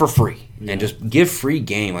do that for free, and just give free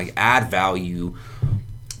game, like add value,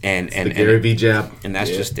 and the Gary Vee jab, and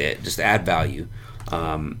that's just it. Just add value,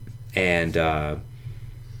 but I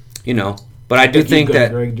do think you did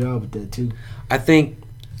that a great job with that too.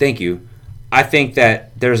 Thank you. I think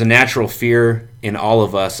that there's a natural fear in all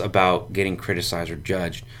of us about getting criticized or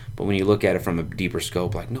judged. But when you look at it from a deeper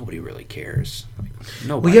scope, like, nobody really cares.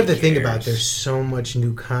 Well, you have to think about there's so much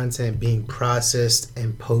new content being processed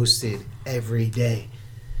and posted every day.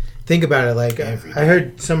 Think about it. Like, I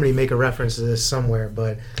heard somebody make a reference to this somewhere,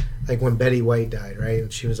 but like when Betty White died,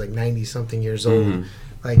 right? She was like 90-something years old. Mm-hmm.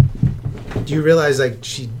 Like, do you realize, like,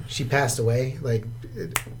 she passed away? Like,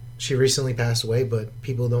 she recently passed away, but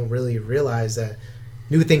people don't really realize that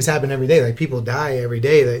new things happen every day. Like, people die every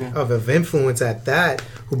day of influence at that,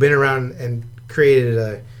 who've been around and created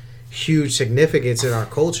a huge significance in our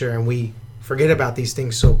culture, and we forget about these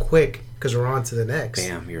things so quick because we're on to the next.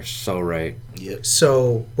 Bam, you're so right. Yep.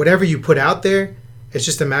 So whatever you put out there, it's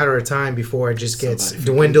just a matter of time before it just gets Somebody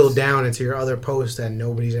dwindled down into your other posts that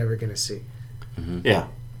nobody's ever going to see. Yeah.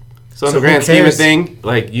 So in So the grand who scheme of cares? thing,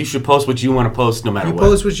 like you should post what you want to post no matter You what.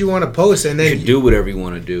 post what you want to post, and You then should do whatever you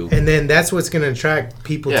want to do. and then that's what's going to attract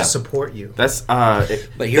people Yeah. to support you. That's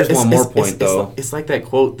But here's one more point, though. It's like that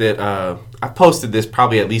quote that I posted this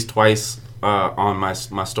probably at least twice on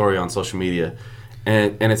my story on social media,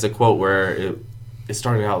 and it's a quote where it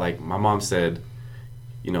started out like my mom said,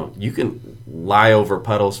 you know, you can lie over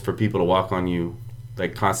puddles for people to walk on you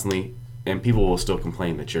like constantly, and people will still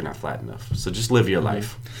complain that you're not flat enough. So just live your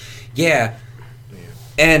life. Yeah.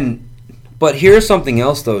 But here's something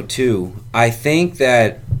else though too. I think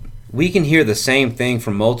that we can hear the same thing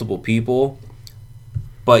from multiple people,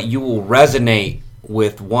 but you will resonate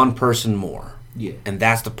with one person more. Yeah. And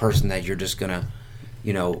that's the person that you're just gonna,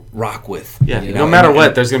 rock with. Yeah, you no know? matter And-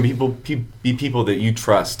 what, there's gonna be people that you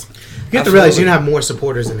trust. You have to realize you're gonna have more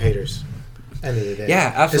supporters than haters. End of the day.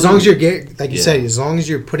 Yeah, absolutely. As long as you're like you Yeah. said, as long as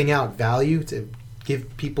you're putting out value to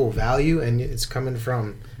give people value, and it's coming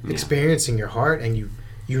from experience in your heart, and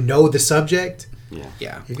you know the subject,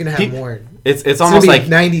 Yeah. you're gonna have Peop- more. It's almost like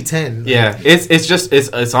 90-10. yeah,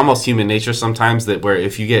 it's almost human nature sometimes that where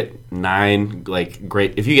if you get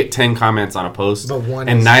 10 comments on a post But one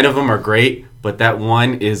and is- 9 of them are great, but that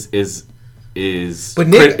one is But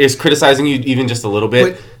Nick- is criticizing you even just a little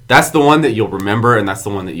bit. But- that's the one that you'll remember, and that's the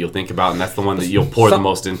one that you'll think about, and that's the one that you'll pour the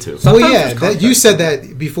most into. Well, Sometimes yeah, it's you said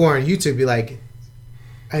that before on YouTube. Be like,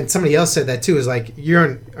 and somebody else said that too. Is like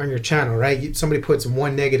you're on your channel, right? Somebody puts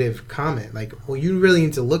one negative comment. Like, well, you really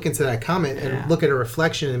need to look into that comment and look at a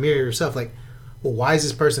reflection in the mirror yourself. Like, well, why does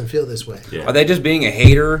this person feel this way? Yeah. Are they just being a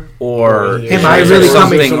hater, or Am I is really there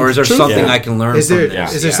coming something, from or is there truth? something Yeah. I can learn Is there from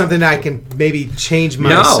is this? there Yeah. something that I can maybe change No,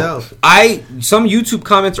 myself? some YouTube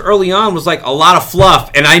comments early on was like a lot of fluff,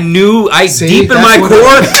 and I knew See, deep in that's my what-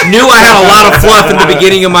 core knew I had a lot of fluff in the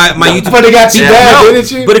beginning of my YouTube. But it got you bad, No,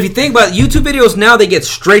 didn't you? But if you think about it, YouTube videos now, they get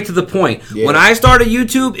straight to the point. Yeah. When I started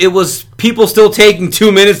YouTube, it was people still taking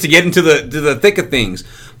 2 minutes to get into the thick of things.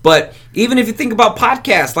 But even if you think about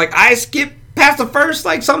podcasts, like I skip past the first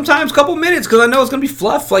sometimes couple minutes because I know it's gonna be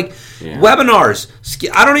fluff. Webinars,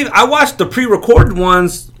 I watch the pre-recorded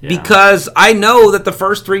ones because I know that the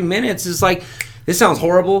first 3 minutes is like, this sounds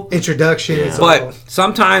horrible. Introduction, Yeah. it's all- But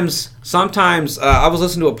sometimes I was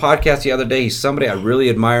listening to a podcast the other day. He's somebody I really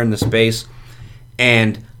admire in the space,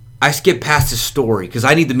 and I skip past his story because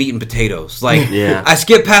I need the meat and potatoes. Yeah. I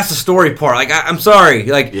skip past the story part. I'm sorry.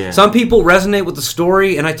 Yeah. Some people resonate with the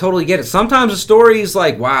story, and I totally get it. Sometimes the story is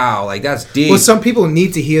like, wow, that's deep. well, some people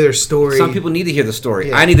need to hear their story. Some people need to hear the story.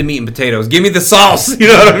 Yeah. I need the meat and potatoes. Give me the sauce. You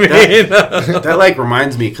know what I mean? That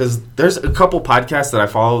reminds me because there's a couple podcasts that I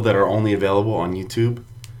follow that are only available on YouTube,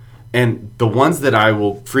 and the ones that I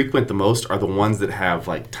will frequent the most are the ones that have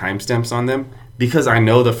timestamps on them because I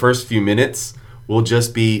know the first few minutes will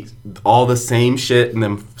just be all the same shit and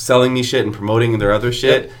them selling me shit and promoting their other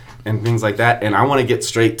shit and things like that, and I want to get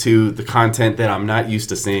straight to the content that I'm not used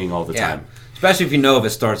to seeing all the time. Especially if you know if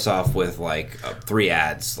it starts off with 3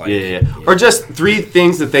 ads. Yeah. Or just 3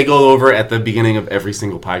 things that they go over at the beginning of every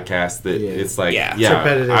single podcast that it's like, Yeah. It's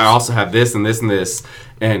repetitive. I also have this and this and this,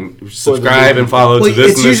 and subscribe and follow Well, to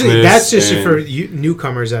this it's and this usually and this. that's just and- for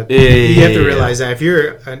newcomers. That Yeah, you have to yeah. realize that if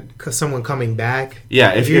you're someone coming back,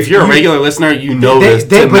 Yeah, if you're a regular listener, you know this.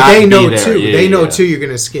 they to not they be know there. too. Yeah, they know yeah. too. You're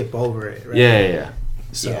gonna skip over it. Right? Yeah.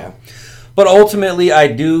 So, Yeah. But ultimately, I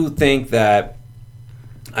do think that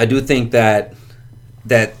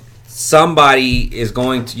somebody is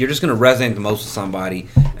you're just going to resonate the most with somebody,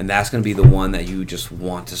 and that's going to be the one that you just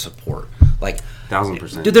want to support.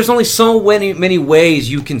 1000%. Dude, there's only so many ways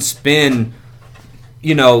you can spin,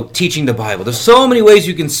 teaching the Bible. There's so many ways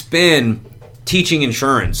you can spin teaching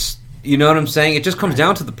insurance. You know what I'm saying? It just comes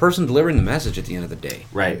down to the person delivering the message at the end of the day.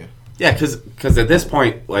 Right. Yeah, because at this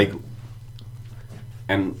point,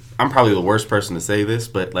 and I'm probably the worst person to say this,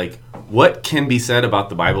 but what can be said about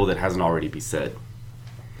the Bible that hasn't already been said?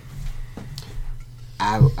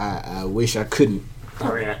 I wish I couldn't.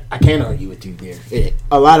 I can't argue with you there.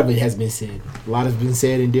 A lot of it has been said. A lot has been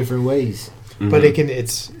said in different ways. but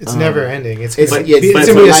it's never ending. It's it's- gonna yeah, be, but it's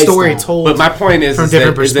it's gonna be a a story lifestyle. told. But my point is, from is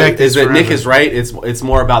different that, is that, perspectives is that Nick forever. is right. It's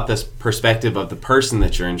more about this perspective of the person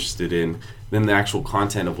that you're interested in than the actual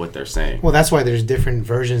content of what they're saying. Well, that's why there's different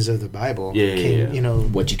versions of the Bible. Yeah. You know.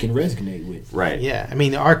 What you can resonate with. Right. Yeah, I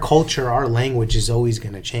mean, our culture, our language is always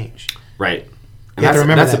going to change. Right. And You have to that's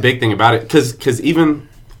remember that's a that. big thing about it because even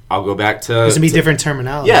I'll go back to There's going to be different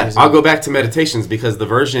terminology. Yeah, I'll go back to meditations because the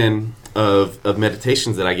version of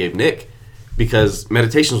meditations that I gave Nick, because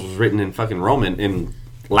meditations was written in fucking Roman in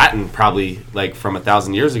Latin probably like from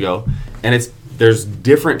 1,000 years ago, and there's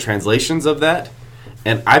different translations of that.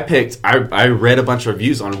 And I read a bunch of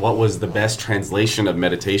reviews on what was the best translation of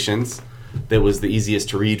Meditations that was the easiest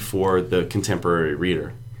to read for the contemporary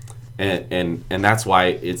reader. And that's why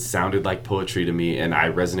it sounded like poetry to me, and I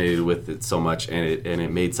resonated with it so much, and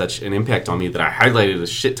it made such an impact on me that I highlighted a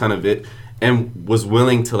shit ton of it and was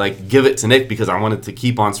willing to like give it to Nick because I wanted to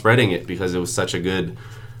keep on spreading it because it was such a good,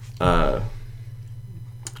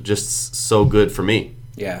 just so good for me.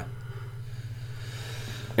 Yeah.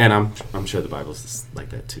 And I'm sure the Bible's like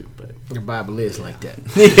that too, but Your Bible is like that.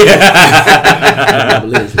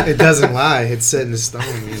 It doesn't lie. It's set in stone.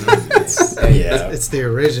 It's the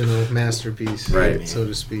original masterpiece, right? So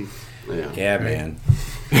to speak. Yeah, man.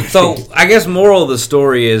 So I guess moral of the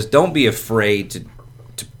story is don't be afraid to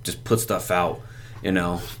just put stuff out.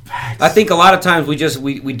 I think a lot of times we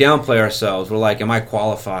downplay ourselves. We're like, am I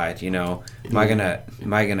qualified? Am I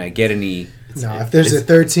gonna get any? No, if there's a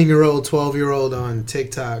 13-year-old, 12-year-old on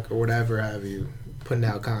TikTok or whatever have you putting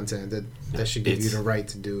out content, that should give you the right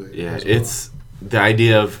to do it. Yeah, it's the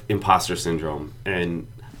idea of imposter syndrome, and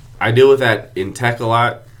I deal with that in tech a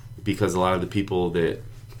lot because a lot of the people that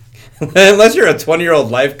unless you're a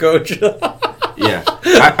 20-year-old life coach. Yeah,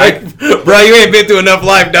 bro, you ain't been through enough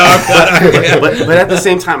life, dog. but at the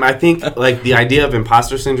same time, I think like the idea of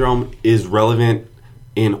imposter syndrome is relevant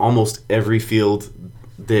in almost every field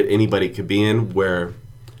that anybody could be in, where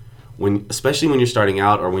especially when you're starting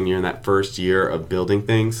out or when you're in that first year of building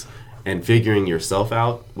things and figuring yourself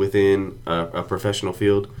out within a professional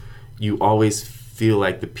field, you always feel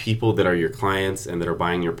like the people that are your clients and that are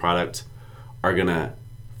buying your product are gonna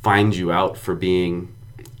find you out for being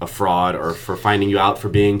a fraud or for finding you out for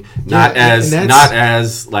being not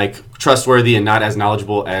as like trustworthy and not as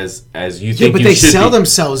knowledgeable as you think you should be. Yeah, but they sell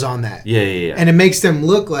themselves on that. Yeah. And it makes them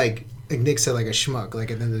look like Nick said, like a schmuck,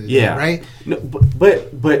 like at the end of the day, right? No,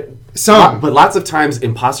 but lots of times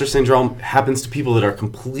imposter syndrome happens to people that are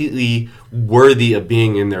completely worthy of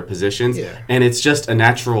being in their positions, and it's just a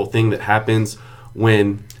natural thing that happens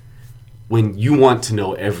when you want to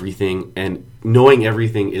know everything, and knowing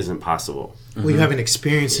everything isn't possible. Well, you haven't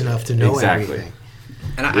experienced enough to know everything.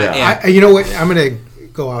 And I you know what? I'm gonna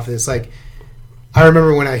go off this. Like, I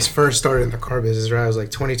remember when I first started in the car business, right? I was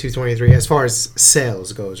like 22, 23, as far as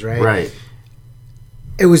sales goes, right? Right.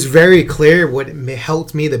 It was very clear what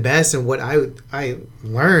helped me the best, and what I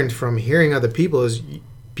learned from hearing other people is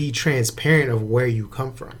be transparent of where you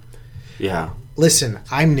come from. Yeah. Listen,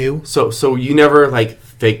 I'm new. So you never like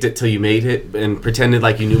faked it till you made it and pretended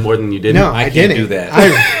like you knew more than you didn't? No, I can't didn't do that. I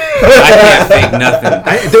can't fake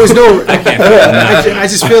nothing. There was no. I can't fake nothing. I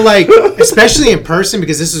just feel like, especially in person,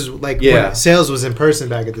 because this is like when sales was in person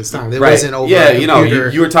back at this time. It wasn't over. Yeah,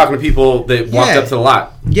 you were talking to people that walked up to the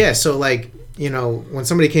lot. Yeah, so like, when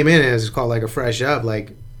somebody came in and it was called like a fresh up,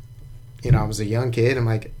 like, I was a young kid. I'm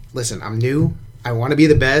like, listen, I'm new. I want to be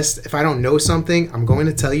the best. If I don't know something, I'm going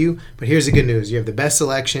to tell you. But here's the good news: you have the best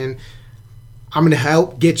selection. I'm going to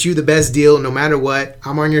help get you the best deal, no matter what.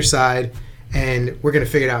 I'm on your side. And we're gonna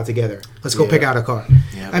figure it out together. Let's go pick out a car.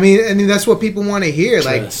 Yeah. I mean, that's what people want to hear.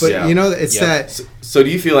 Trust. Like, but it's that. So do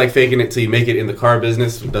you feel like faking it till you make it in the car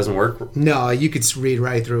business doesn't work? No, you could read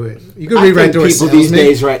right through it. You could read right through it. People these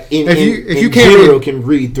days, right? If you can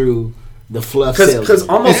read through the fluff. Because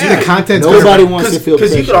almost the content. Nobody wants to feel.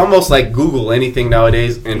 Because you could almost like Google anything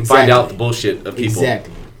nowadays and find out the bullshit of people.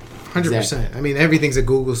 Exactly. 100%. I mean, everything's a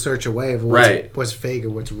Google search away of what's fake or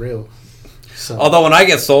what's real. So. Although when I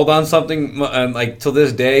get sold on something, like till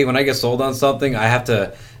this day, when I get sold on something, I have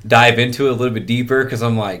to dive into it a little bit deeper because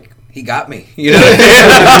I'm like, he got me. You know what I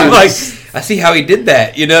mean? I'm like, I see how he did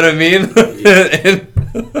that. You know what I mean?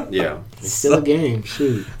 Yeah. It's still a game.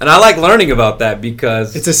 Shoot. And I like learning about that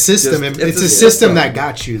because it's a system. It's a system that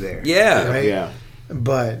got you there. Yeah. Right? Yeah.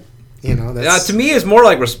 But, that's... to me, it's more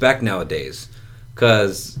like respect nowadays.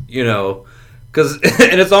 Because,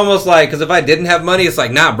 and it's almost like, because if I didn't have money, it's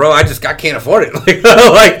like, nah, bro, I can't afford it.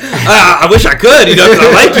 I wish I could, because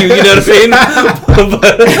I like you, you know what I'm saying?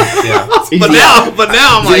 but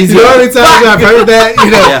now I'm like, the only time I've heard that,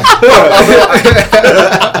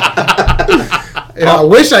 I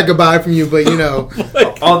wish I could buy from you, but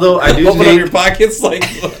although I do open up your pockets, like,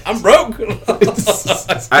 I'm broke.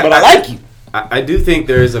 But I like you. I do think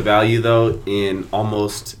there is a value, though, in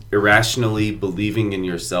almost irrationally believing in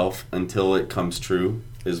yourself until it comes true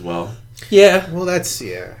as well. Yeah. Well, that's,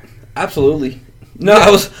 absolutely. No, I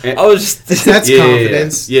was just... That's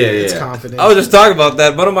confidence. Yeah. It's confidence. I was just talking about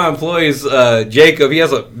that. One of my employees, Jacob, he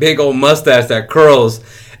has a big old mustache that curls.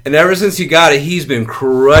 And ever since he got it, he's been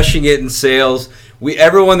crushing it in sales.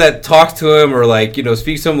 everyone that talks to him or like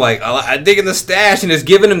speaks to him like I dig in the stash and is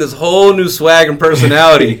giving him this whole new swag and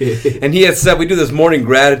personality. And he had said we do this morning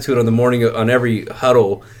gratitude on every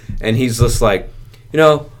huddle, and he's just like,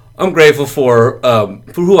 I'm grateful for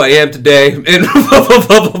who I am today and blah blah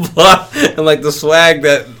blah blah blah, and like the swag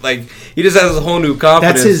that like he just has a whole new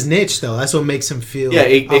confidence. That's his niche though. That's what makes him feel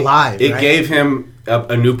alive. It right? gave him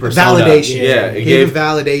a new persona. Validation. Yeah, it gave him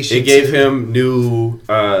validation. It gave him new,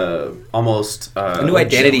 almost a new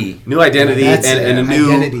identity. New identity and a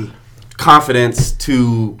new identity. Confidence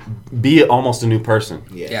to be almost a new person.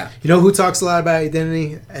 Yeah. You know who talks a lot about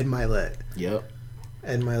identity? Ed Milet. Yep.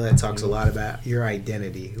 Ed Milet talks a lot about your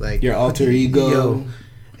identity, like your alter ego,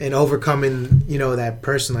 and overcoming, that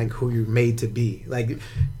person, like who you're made to be, like.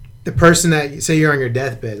 The person that, say you're on your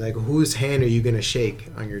deathbed, like whose hand are you going to shake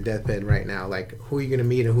on your deathbed right now? Like who are you going to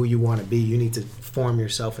meet and who you want to be? You need to form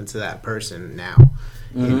yourself into that person now.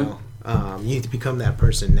 You need to become that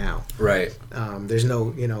person now. Right. There's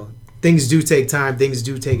no, things do take time. Things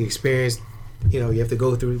do take experience. You have to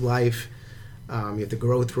go through life. You have to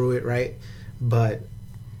grow through it, right? But,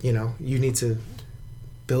 you need to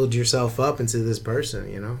build yourself up into this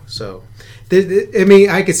person, So,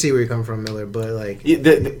 I could see where you come from, Miller, but like,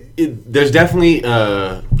 there's definitely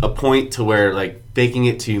a point to where like faking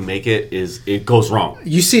it to make it goes wrong.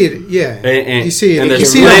 You see it, yeah. And you see it, and you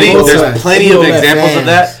there's see plenty of examples of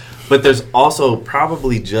that. But there's also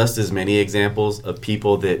probably just as many examples of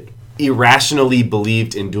people that irrationally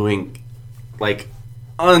believed in doing like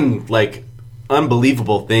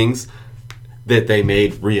unbelievable things that they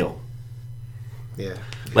made real. Yeah.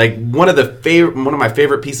 Like one of my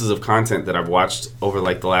favorite pieces of content that I've watched over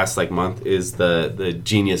like the last like month is the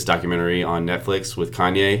Genius documentary on Netflix with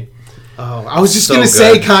Kanye. Oh, I was just gonna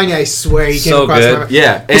say Kanye. I swear he came across my mind.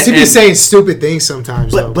 Yeah, because he be saying stupid things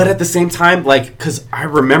sometimes. But at the same time, like, because I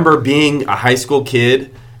remember being a high school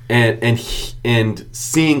kid and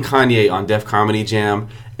seeing Kanye on Def Comedy Jam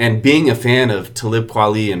and being a fan of Talib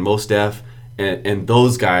Kweli and Mos Def and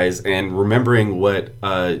those guys, and remembering what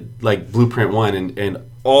like Blueprint One and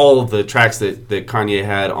all the tracks that Kanye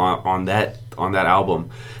had on that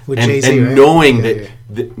album, with and Jay-Z, right? knowing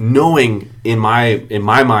knowing in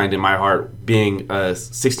my mind, in my heart, being a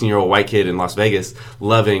 16-year-old white kid in Las Vegas,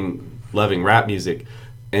 loving rap music,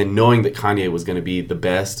 and knowing that Kanye was going to be the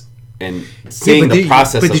best, and seeing the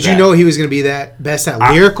process. But did you know he was going to be that best at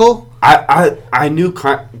lyrical? I knew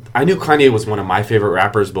Kanye was one of my favorite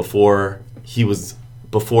rappers before College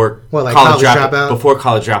Dropout? Before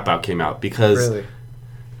College Dropout came out, because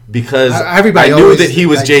everybody I knew that he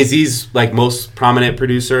was Jay-Z's like most prominent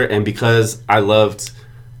producer, and because I loved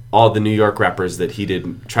all the New York rappers that he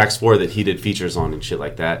did tracks for, that he did features on and shit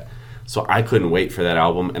like that. So I couldn't wait for that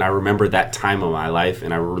album, and I remember that time of my life,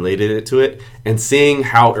 and I related it to it, and seeing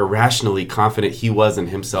how irrationally confident he was in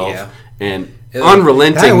himself, and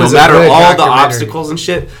unrelenting no matter all the obstacles and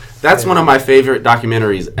shit. That's one of my favorite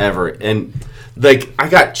documentaries ever. And like, I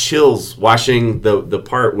got chills watching the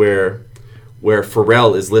part where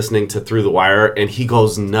Pharrell is listening to Through the Wire, and he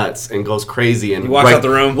goes nuts and goes crazy, and he walks out the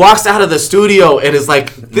room, walks out of the studio, and is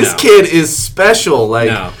like, this kid is special. Like,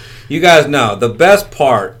 no. You guys know the best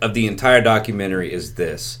part of the entire documentary is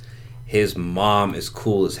this: his mom is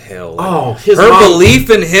cool as hell. Like, her belief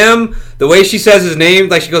in him, the way she says his name,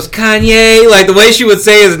 like she goes Kanye, like the way she would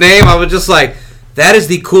say his name, I was just like, that is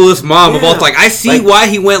the coolest mom of all. Like, I see why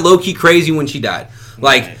he went low key crazy when she died.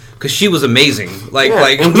 Like, because she was amazing. Like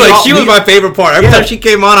she was my favorite part. Every time she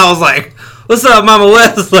came on, I was like, what's up, Mama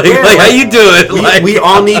West? Like how you doing? We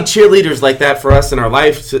all need cheerleaders like that for us in our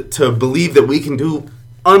life to believe that we can do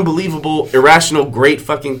unbelievable, irrational, great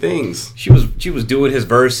fucking things. She was doing his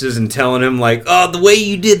verses and telling him like, oh, the way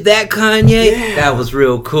you did that, Kanye, that was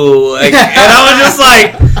real cool. Like, and I was just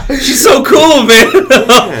like, she's so cool,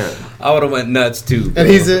 man. I would have went nuts too. And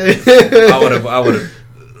he's I would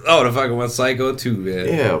have fucking went psycho too, man.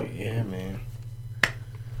 Yeah, man.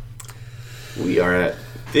 We are at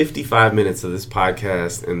 55 minutes of this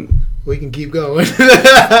podcast, and we can keep going.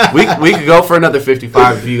 we could go for another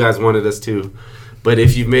 55 if you guys wanted us to. But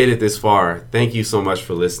if you've made it this far, thank you so much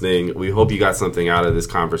for listening. We hope you got something out of this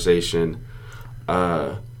conversation.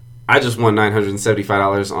 I just won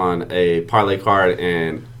 $975 on a parlay card,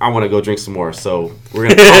 and I want to go drink some more. So we're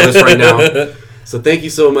going to call this right now. So thank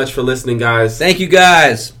you so much for listening, guys. Thank you,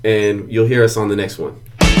 guys. And you'll hear us on the next one.